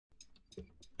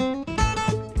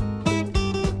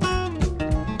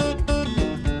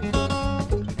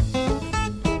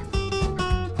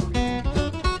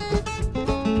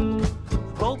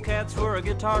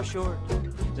guitar short.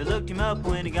 They looked him up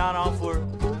when he got off work.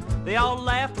 They all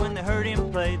laughed when they heard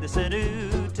him play. They said,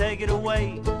 ooh, take it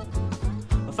away.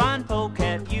 A fine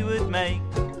polecat you would make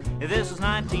if this was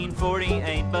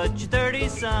 1948, but you're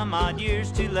 30-some odd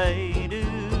years too late.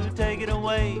 Ooh, take it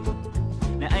away.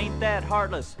 Now ain't that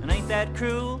heartless and ain't that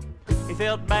cruel? He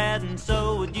felt bad and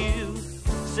so would you.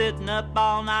 Sitting up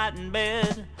all night in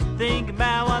bed, thinking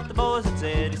about what the boys had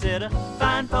said. He said, a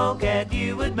fine polecat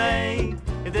you would make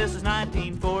if this was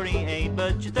 1948,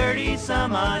 but you're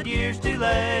 30-some odd years too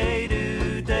late.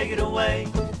 Ooh, take it away.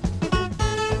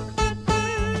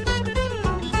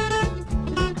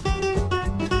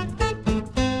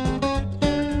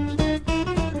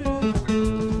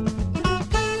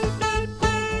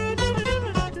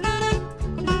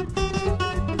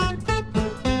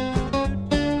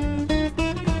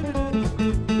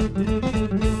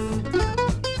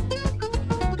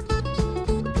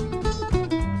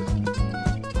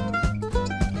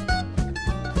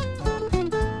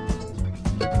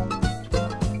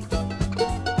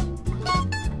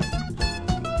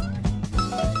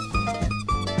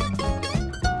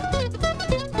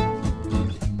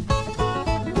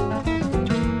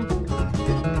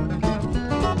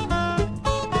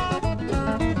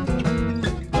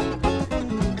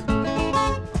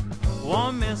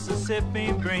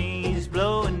 Mississippi breeze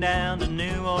blowing down to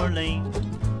New Orleans.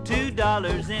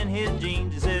 $2 in his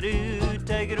jeans. He said, ooh,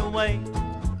 take it away.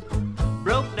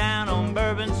 Broke down on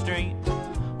Bourbon Street,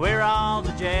 where all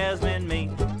the jazzmen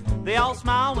meet. They all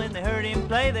smiled when they heard him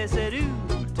play. They said,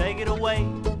 ooh, take it away.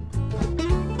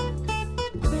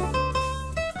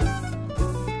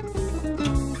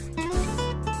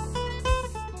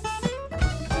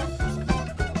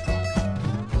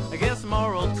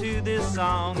 Moral to this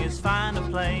song is find a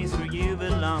place where you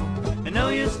belong and know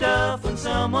your stuff when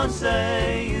someone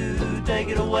say, you take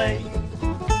it away.